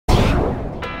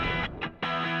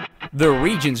The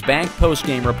Regions Bank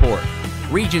postgame report.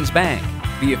 Regions Bank,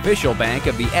 the official bank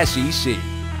of the SEC.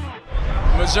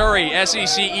 Missouri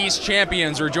SEC East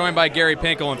champions. We're joined by Gary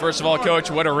Pinkel. And first of all,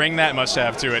 Coach, what a ring that must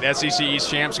have to it. SEC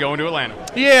East champs going to Atlanta.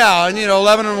 Yeah, and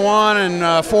 11-1 and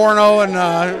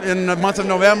 4-0 in the month of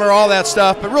November, all that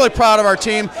stuff. But really proud of our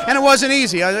team, and it wasn't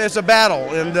easy. It's a battle,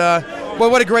 and boy,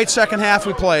 what a great second half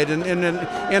we played in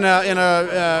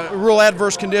real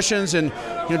adverse conditions. And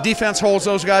defense holds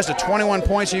those guys to 21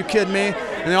 points. Are you kidding me?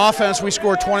 In the offense, we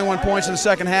scored 21 points in the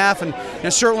second half, and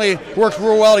it certainly worked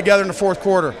real well together in the fourth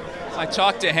quarter. I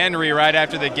talked to Henry right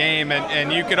after the game,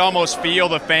 and you could almost feel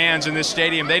the fans in this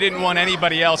stadium. They didn't want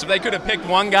anybody else. If they could have picked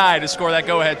one guy to score that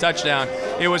go-ahead touchdown,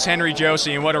 it was Henry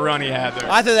Josie, and what a run he had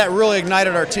there. I think that really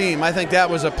ignited our team. I think that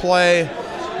was a play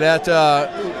that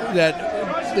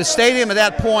the stadium at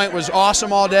that point was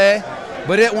awesome all day,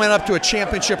 but it went up to a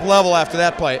championship level after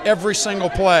that play, every single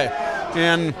play.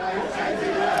 And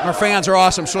our fans are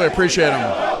awesome, so I appreciate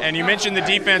them. And you mentioned the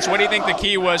defense. What do you think the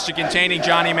key was to containing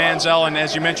Johnny Manziel and,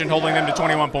 as you mentioned, holding them to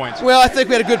 21 points? Well, I think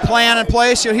we had a good plan in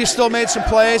place. He still made some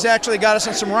plays, actually got us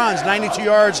on some runs, 92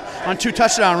 yards on 2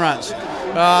 touchdown runs.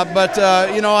 I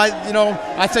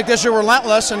think this year we're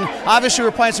relentless, and obviously we're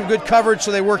playing some good coverage,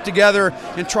 so they work together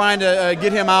in trying to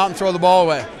get him out and throw the ball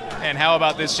away. And how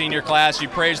about this senior class? You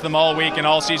praised them all week and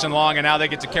all season long, and now they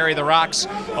get to carry the rocks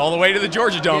all the way to the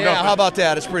Georgia Dome. Yeah, how about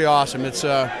that? It's pretty awesome. It's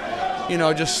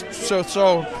just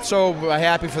so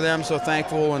happy for them, so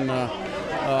thankful, and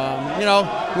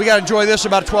we got to enjoy this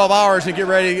about 12 hours and get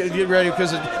ready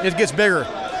because it gets bigger.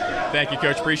 Thank you,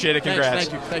 Coach. Appreciate it. Congrats.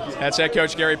 Thank you. That's head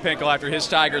coach Gary Pinkel after his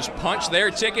Tigers punch their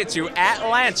ticket to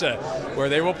Atlanta, where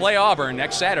they will play Auburn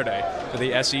next Saturday for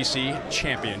the SEC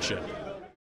Championship.